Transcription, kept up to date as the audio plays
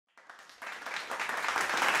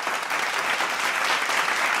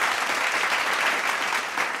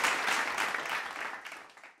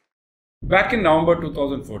Back in November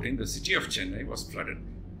 2014, the city of Chennai was flooded.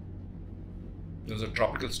 There was a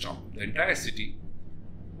tropical storm. The entire city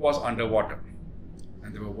was underwater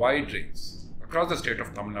and there were wide rains across the state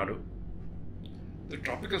of Tamil Nadu. The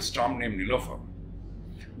tropical storm named Nilofer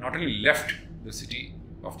not only left the city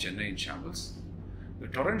of Chennai in shambles, the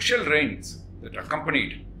torrential rains that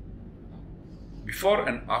accompanied before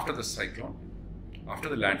and after the cyclone, after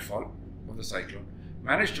the landfall of the cyclone,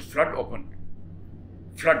 managed to flood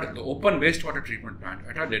the open wastewater treatment plant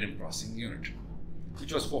at our Denim processing unit,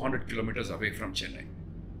 which was 400 kilometers away from Chennai.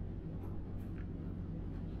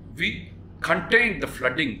 We contained the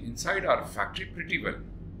flooding inside our factory pretty well.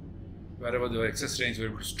 Wherever there were excess rains, we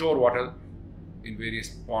were able to store water in various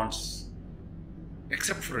ponds,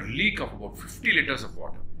 except for a leak of about 50 liters of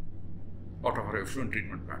water out of our effluent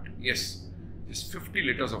treatment plant. Yes, just 50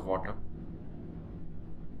 liters of water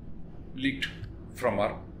leaked from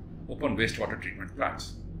our open wastewater treatment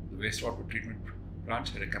plants. The wastewater treatment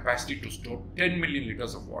plants had a capacity to store 10 million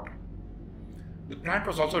liters of water. The plant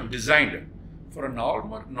was also designed for a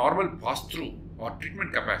normal pass-through or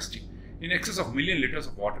treatment capacity in excess of 1 million liters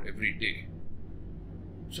of water every day.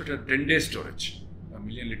 So it had 10-day storage, 1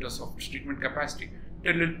 million liters of treatment capacity,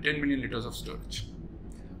 10 million liters of storage.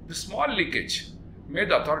 The small leakage made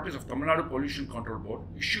the authorities of Tamil Nadu Pollution Control Board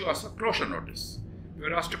issue us a closure notice. We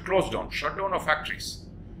were asked to close down, shut down our factories,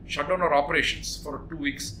 shut down our operations for 2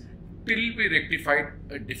 weeks till we rectified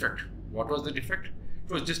a defect. What was the defect?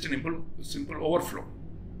 It was just a simple overflow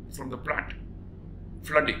from the plant,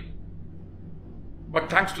 flooding. But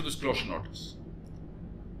thanks to this closure notice,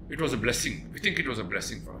 it was a blessing. We think it was a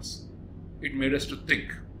blessing for us. It made us to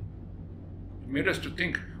think. It made us to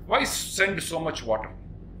think, why send so much water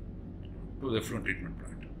to the effluent treatment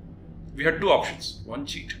plant? We had two options. One,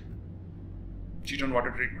 cheat on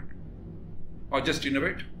water treatment, or just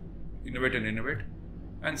innovate,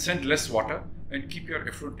 and send less water and keep your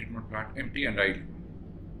effluent treatment plant empty and idle.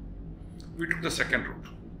 We took the second route.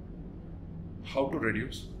 How to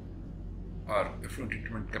reduce our effluent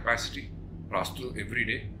treatment capacity, pass through every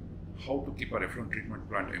day, how to keep our effluent treatment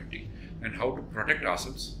plant empty, and how to protect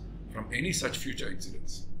ourselves from any such future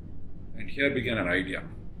incidents. And here began an idea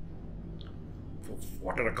for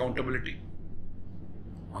water accountability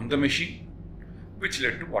on the machine, which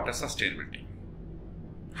led to water sustainability.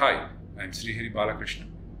 Hi, I am Srihari Balakrishnan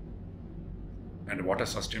and a water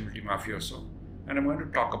sustainability mafioso, and I'm going to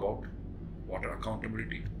talk about water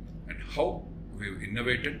accountability and how we've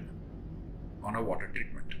innovated on our water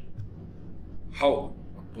treatment. How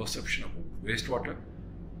our perception about wastewater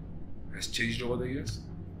has changed over the years,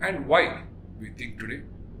 and why we think today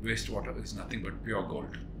wastewater is nothing but pure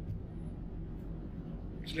gold.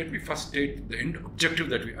 So let me first state the end objective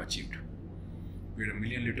that we achieved. We had 1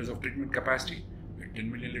 million liters of treatment capacity, we had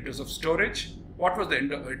 10 million liters of storage. What was the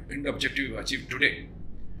end objective we achieved today?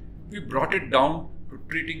 We brought it down to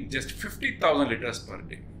treating just 50,000 liters per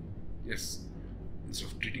day. Yes, instead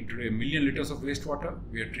of treating today 1 million liters of wastewater,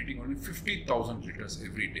 we are treating only 50,000 liters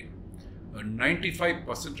every day. A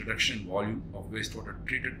 95% reduction in volume of wastewater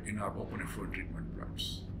treated in our open effluent treatment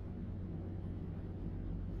plants.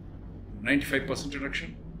 95%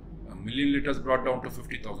 reduction, 1 million liters brought down to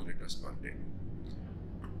 50,000 liters per day.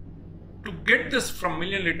 To get this from 1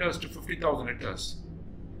 million liters to 50,000 liters,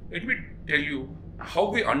 let me tell you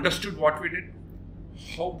how we understood what we did,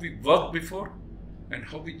 how we worked before, and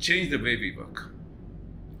how we changed the way we work.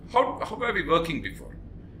 How were we working before?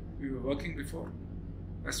 We were working before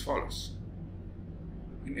as follows.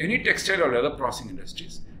 In any textile or leather processing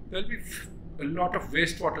industries, there will be a lot of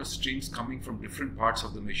wastewater streams coming from different parts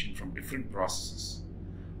of the machine, from different processes.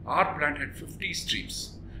 Our plant had 50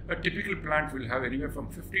 streams. A typical plant will have anywhere from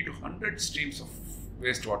 50 to 100 streams of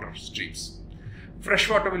wastewater streams. Fresh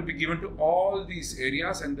water will be given to all these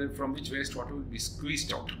areas, and then from which wastewater will be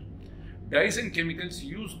squeezed out. Dyes and chemicals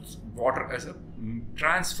use water as a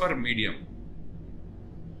transfer medium.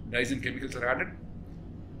 Dyes and chemicals are added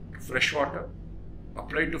to fresh water,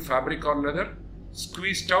 applied to fabric or leather,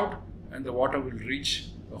 squeezed out, and the water will reach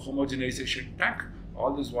a homogenization tank.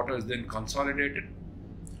 All this water is then consolidated.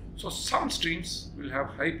 So some streams will have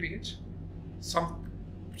high pH, some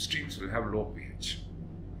streams will have low pH.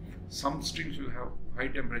 Some streams will have high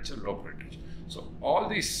temperature, low temperature. So all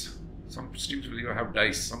these, some streams will either have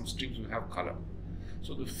dyes, some streams will have color.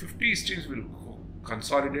 So the 50 streams will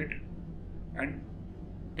consolidate and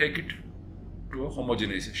take it to a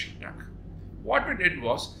homogenization tank. What we did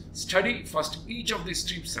was study first each of these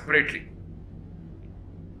streams separately.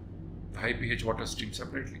 The high pH water stream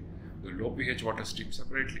separately, the low pH water stream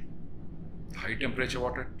separately, the high temperature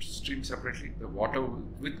water stream separately, the water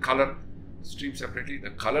with color stream separately, the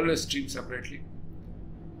colorless stream separately.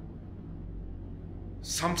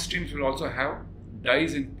 Some streams will also have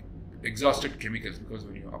dyes in exhausted chemicals, because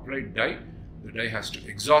when you apply dye, the dye has to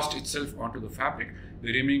exhaust itself onto the fabric.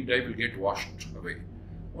 The remaining dye will get washed away.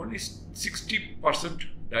 Only 60%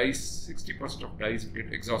 dyes, 60% of dyes will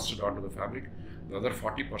get exhausted onto the fabric. The other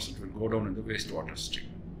 40% will go down in the wastewater stream.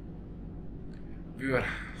 We were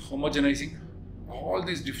homogenizing all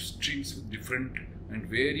these streams with different and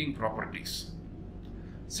varying properties.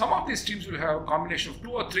 Some of these streams will have a combination of 2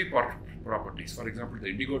 or 3 properties. For example, the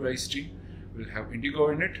indigo dye stream will have indigo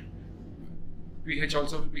in it. pH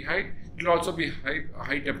also will be high. It will also be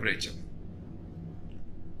high temperature.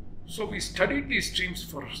 So we studied these streams,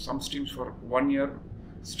 for some streams for 1 year,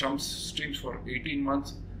 some streams for 18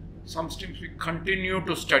 months. Some streams we continue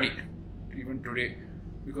to study even today,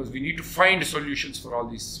 because we need to find solutions for all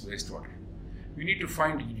these wastewater. We need to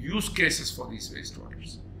find use cases for these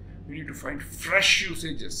wastewaters. We need to find fresh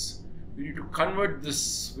usages. We need to convert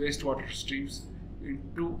this wastewater streams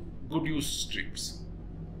into good use streams.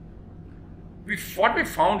 What we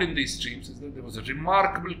found in these streams is that there was a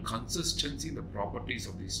remarkable consistency in the properties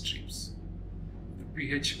of these streams. The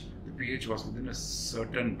pH was within a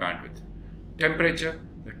certain bandwidth.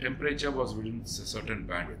 The temperature was within a certain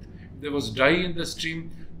bandwidth. If there was dye in the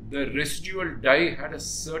stream, the residual dye had a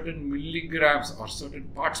certain milligrams or certain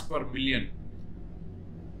parts per million,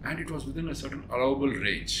 and it was within a certain allowable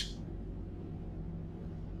range.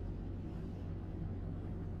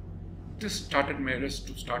 This made us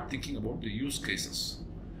to start thinking about the use cases.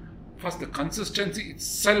 First, the consistency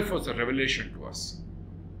itself was a revelation to us.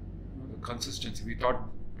 The consistency, we thought,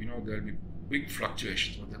 there will be big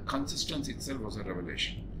fluctuations, but the consistency itself was a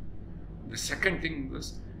revelation. The second thing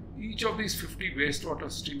was, each of these 50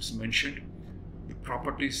 wastewater streams mentioned, the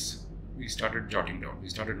properties we started jotting down, we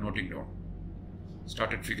started noting down,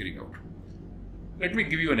 started figuring out. Let me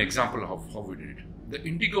give you an example of how we did it. The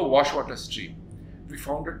indigo washwater stream, we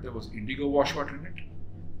found that there was indigo washwater in it.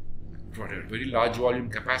 It had a very large volume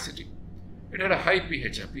capacity. It had a high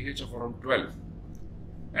pH, a pH of around 12,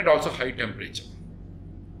 and also high temperature,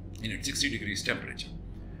 in at 60 degrees temperature.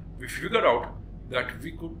 We figured out that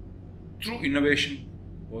we could, through innovation,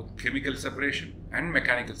 both chemical separation and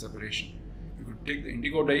mechanical separation, we could take the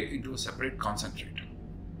indigo dye into a separate concentrate.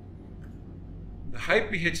 The high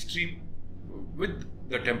pH stream, with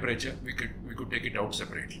the temperature, we could take it out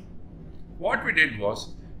separately. What we did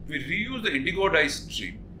was, we reused the indigo dye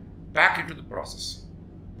stream back into the process.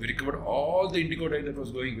 We recovered all the indigo dye that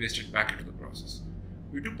was going wasted back into the process.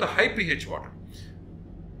 We took the high pH water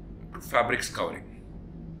to fabrics covering.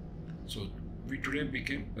 So we today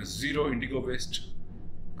became a zero indigo waste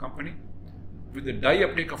company with a dye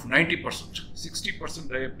uptake of 90%. 60%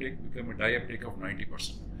 dye uptake became a dye uptake of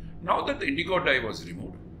 90%. Now that the indigo dye was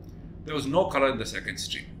removed, there was no color in the second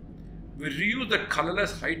stream. We reused that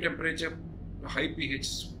colorless, high temperature, high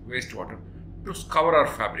pH wastewater to cover our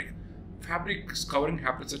fabric. Fabric covering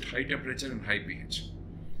happens at high temperature and high pH.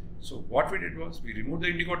 So what we did was, we removed the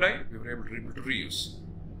indigo dye, we were able to reuse.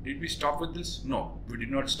 Did we stop with this? No, we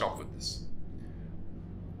did not stop with this.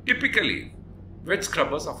 Typically, wet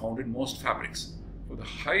scrubbers are found in most fabrics. For the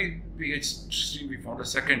high pH stream, we found a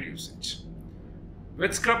second usage.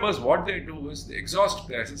 Wet scrubbers, what they do is, the exhaust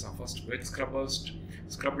gases are first wet scrubbers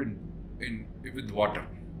scrubbed with water.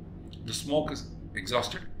 The smoke is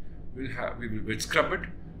exhausted. We will wet scrub it.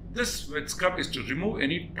 This wet scrub is to remove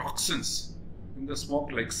any toxins in the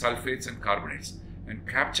smoke, like sulfates and carbonates, and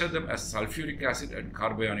capture them as sulfuric acid and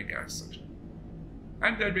carbonic acid.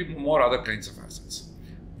 And there will be more other kinds of acids.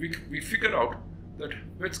 We figured out that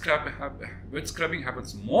wet scrubbing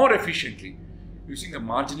happens more efficiently using a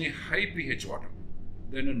marginally high pH water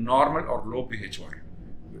than a normal or low pH water.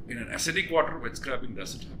 In an acidic water, wet scrubbing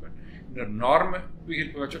doesn't happen. In a normal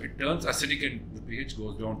pH water, it turns acidic and the pH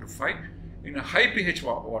goes down to 5. In a high pH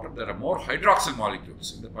water, there are more hydroxyl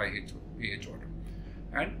molecules in the pH water.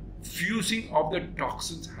 And fusing of the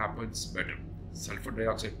toxins happens better. Sulfur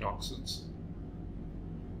dioxide toxins,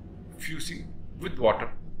 fusing with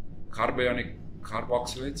water,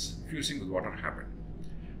 carboxylates fusing with water happen.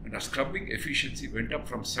 And our scrubbing efficiency went up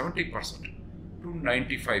from 70% to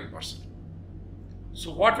 95%.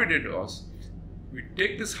 So what we did was, we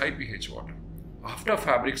take this high pH water after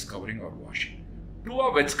fabrics covering or washing to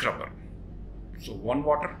a wet scrubber. So one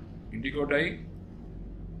water, indigo dye,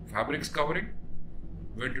 fabrics covering,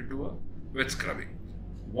 went into a wet scrubbing.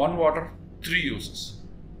 One water, 3 uses.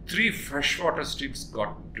 3 freshwater streams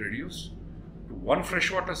got reduced to 1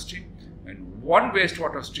 freshwater stream, and 1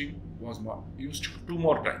 wastewater stream was used 2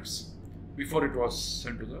 more times before it was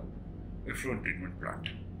sent to the effluent treatment plant.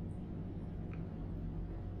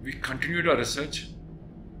 We continued our research,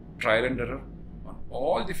 trial and error, on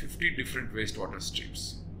all the 50 different wastewater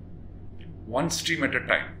streams, one stream at a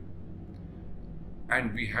time.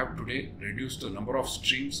 And we have today reduced the number of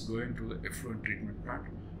streams going to the effluent treatment plant,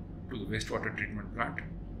 to the wastewater treatment plant,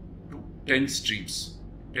 to 10 streams.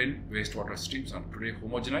 10 wastewater streams are today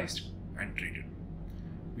homogenized and treated.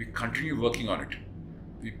 We continue working on it.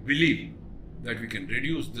 We believe that we can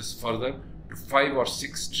reduce this further to 5 or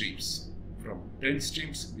 6 streams. From 10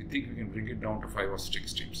 streams, we think we can bring it down to 5 or 6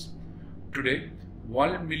 streams. Today,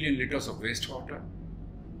 1 million liters of wastewater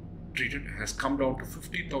treated has come down to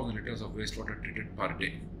 50,000 liters of wastewater treated per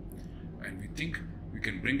day. And we think we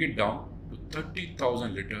can bring it down to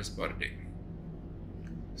 30,000 liters per day.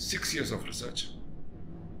 6 years of research,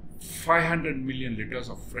 500 million liters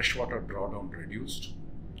of freshwater drawdown reduced,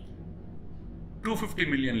 250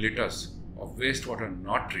 million liters of wastewater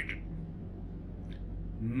not treated,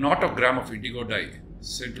 not a gram of indigo dye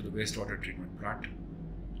sent to the wastewater treatment plant,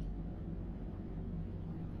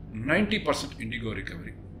 90% indigo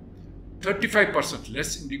recovery, 35%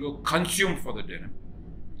 less indigo consumed for the denim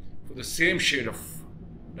for the same shade of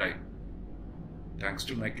dye, thanks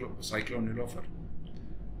to Cyclone Nilofer,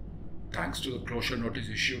 thanks to the closure notice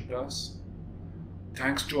issued to us,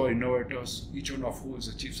 thanks to our innovators, each one of who is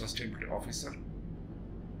a Chief Sustainability Officer.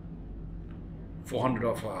 400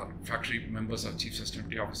 of our factory members are Chief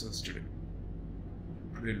Sustainability Officers today.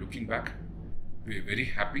 Today, looking back, we are very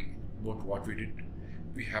happy about what we did.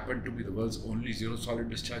 We happen to be the world's only zero solid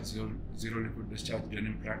discharge, zero liquid discharge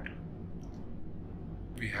denim plant.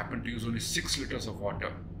 We happen to use only 6 liters of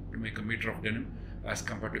water to make a meter of denim, as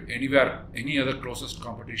compared to any other closest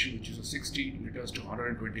competition which uses 60 liters to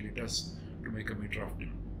 120 liters to make a meter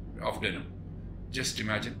of denim. Just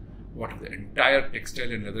imagine what the entire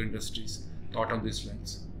textile and leather industries thought on this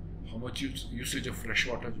lines. How much usage of fresh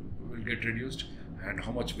water will get reduced and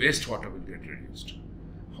how much wastewater will get reduced.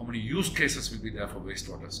 How many use cases will be there for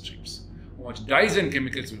wastewater streams. How much dyes and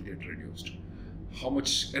chemicals will get reduced. How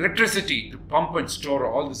much electricity to pump and store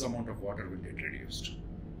all this amount of water will get reduced.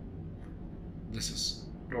 This is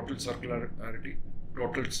total circularity,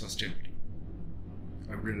 total sustainability.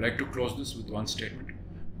 I would like to close this with one statement.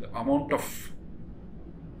 The amount of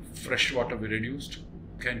fresh water we reduced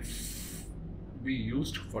can be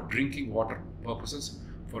used for drinking water purposes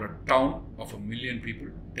for a town of 1 million people,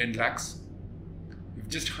 10 lakhs. If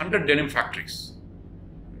just 100 denim factories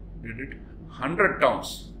did it, 100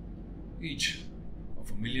 towns, each of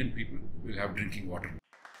 1 million people will have drinking water.